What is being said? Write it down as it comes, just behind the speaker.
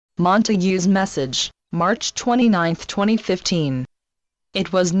Montague's message, March 29, 2015.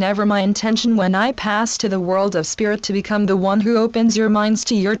 It was never my intention when I passed to the world of spirit to become the one who opens your minds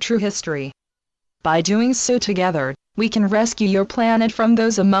to your true history. By doing so together, we can rescue your planet from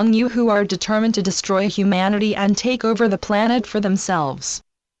those among you who are determined to destroy humanity and take over the planet for themselves.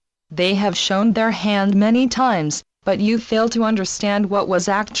 They have shown their hand many times, but you fail to understand what was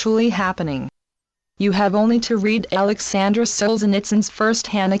actually happening. You have only to read Alexander Solzhenitsyn's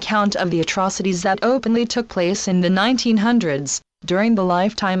first-hand account of the atrocities that openly took place in the 1900s, during the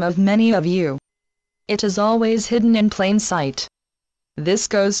lifetime of many of you. It is always hidden in plain sight. This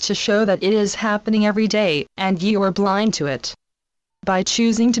goes to show that it is happening every day, and you are blind to it. By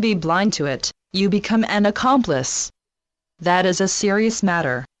choosing to be blind to it, you become an accomplice. That is a serious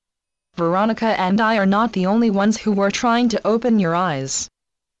matter. Veronica and I are not the only ones who were trying to open your eyes.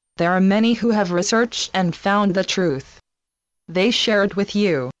 There are many who have researched and found the truth. They share it with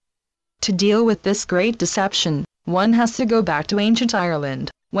you. To deal with this great deception, one has to go back to ancient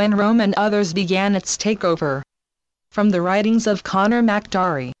Ireland, when Rome and others began its takeover. From the writings of Conor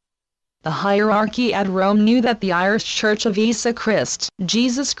MacDarry. The hierarchy at Rome knew that the Irish Church of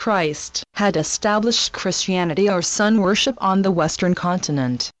Jesus Christ, had established Christianity or sun worship on the Western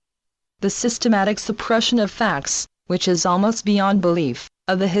continent. The systematic suppression of facts, which is almost beyond belief,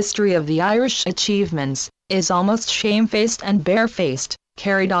 of the history of the Irish achievements, is almost shamefaced and barefaced,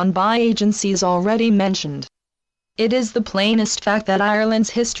 carried on by agencies already mentioned. It is the plainest fact that Ireland's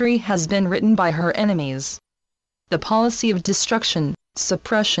history has been written by her enemies. The policy of destruction,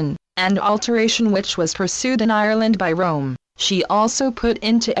 suppression, and alteration which was pursued in Ireland by Rome, she also put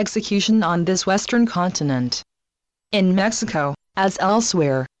into execution on this Western continent. In Mexico, as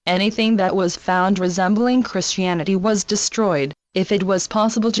elsewhere, anything that was found resembling Christianity was destroyed, if it was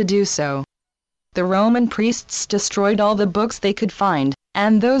possible to do so. The Roman priests destroyed all the books they could find,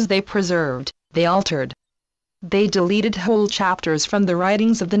 and those they preserved, they altered. They deleted whole chapters from the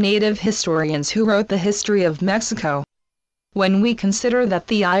writings of the native historians who wrote the history of Mexico. When we consider that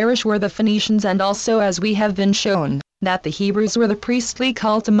the Irish were the Phoenicians and also, as we have been shown, that the Hebrews were the priestly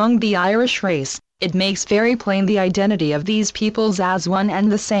cult among the Irish race, it makes very plain the identity of these peoples as one and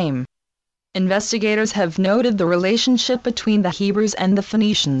the same. Investigators have noted the relationship between the Hebrews and the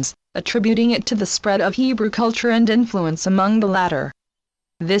Phoenicians, attributing it to the spread of Hebrew culture and influence among the latter.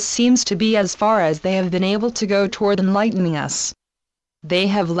 This seems to be as far as they have been able to go toward enlightening us. They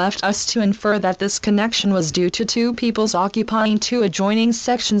have left us to infer that this connection was due to two peoples occupying two adjoining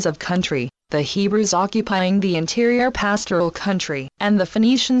sections of country, the Hebrews occupying the interior pastoral country, and the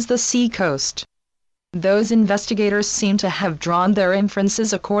Phoenicians the sea coast. Those investigators seem to have drawn their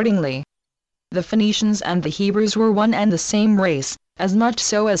inferences accordingly. The Phoenicians and the Hebrews were one and the same race, as much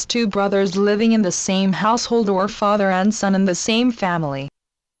so as two brothers living in the same household or father and son in the same family.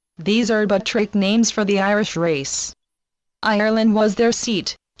 These are but trick names for the Irish race. Ireland was their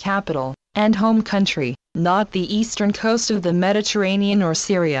seat, capital, and home country, not the eastern coast of the Mediterranean or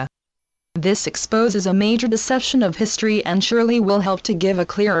Syria. This exposes a major deception of history and surely will help to give a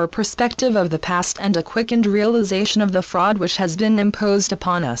clearer perspective of the past and a quickened realization of the fraud which has been imposed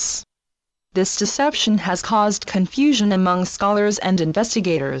upon us. This deception has caused confusion among scholars and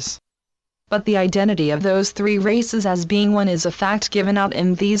investigators. But the identity of those three races as being one is a fact given out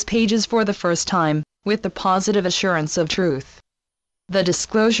in these pages for the first time, with the positive assurance of truth. The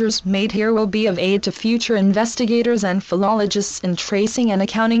disclosures made here will be of aid to future investigators and philologists in tracing and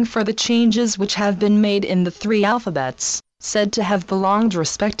accounting for the changes which have been made in the three alphabets, said to have belonged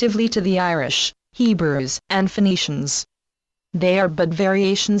respectively to the Irish, Hebrews, and Phoenicians. They are but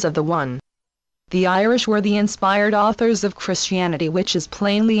variations of the one. The Irish were the inspired authors of Christianity, which is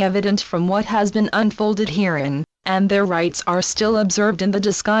plainly evident from what has been unfolded herein, and their rites are still observed in the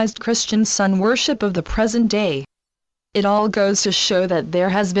disguised Christian sun worship of the present day. It all goes to show that there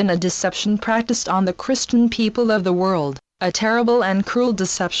has been a deception practiced on the Christian people of the world, a terrible and cruel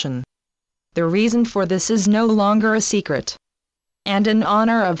deception. The reason for this is no longer a secret. And in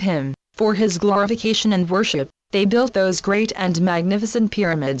honor of him, for his glorification and worship, they built those great and magnificent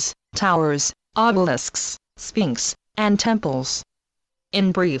pyramids, towers, obelisks, sphinx, and temples.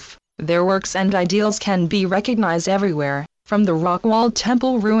 In brief, their works and ideals can be recognized everywhere, from the rock-walled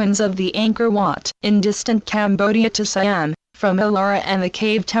temple ruins of the Angkor Wat in distant Cambodia to Siam, from Ellora and the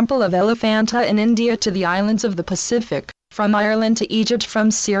cave temple of Elephanta in India to the islands of the Pacific, from Ireland to Egypt, from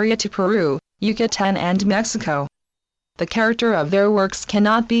Syria to Peru, Yucatan and Mexico. The character of their works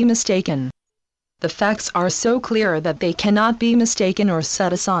cannot be mistaken. The facts are so clear that they cannot be mistaken or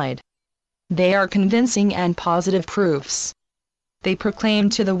set aside. They are convincing and positive proofs. They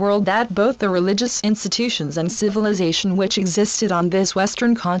proclaim to the world that both the religious institutions and civilization which existed on this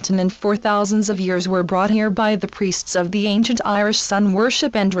western continent for thousands of years were brought here by the priests of the ancient Irish sun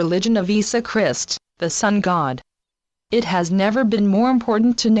worship and religion of Isa Christ, the sun god. It has never been more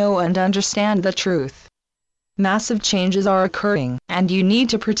important to know and understand the truth. Massive changes are occurring, and you need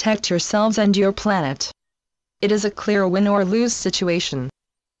to protect yourselves and your planet. It is a clear win or lose situation.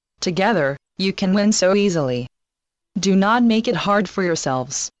 Together, you can win so easily. Do not make it hard for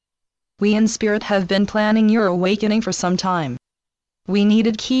yourselves. We in Spirit have been planning your awakening for some time. We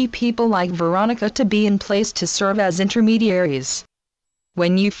needed key people like Veronica to be in place to serve as intermediaries.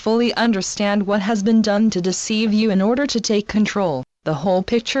 When you fully understand what has been done to deceive you in order to take control, the whole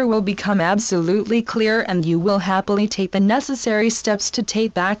picture will become absolutely clear and you will happily take the necessary steps to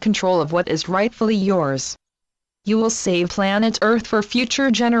take back control of what is rightfully yours. You will save planet Earth for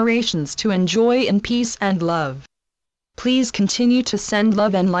future generations to enjoy in peace and love. Please continue to send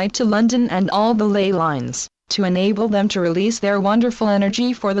love and light to London and all the ley lines, to enable them to release their wonderful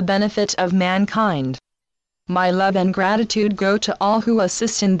energy for the benefit of mankind. My love and gratitude go to all who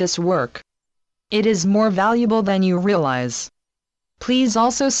assist in this work. It is more valuable than you realize. Please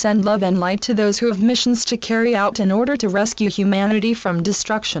also send love and light to those who have missions to carry out in order to rescue humanity from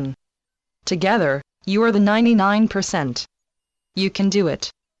destruction. Together, you are the 99%. You can do it.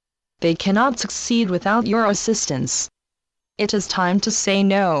 They cannot succeed without your assistance. It is time to say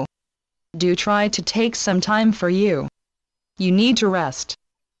no. Do try to take some time for you. You need to rest.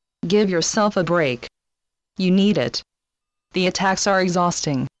 Give yourself a break. You need it. The attacks are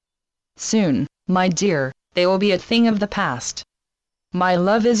exhausting. Soon, my dear, they will be a thing of the past. My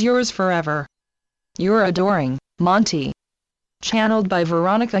love is yours forever. Your adoring, Monty. Channeled by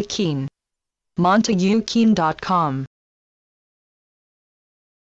Veronica Keane. MontagueKeane.com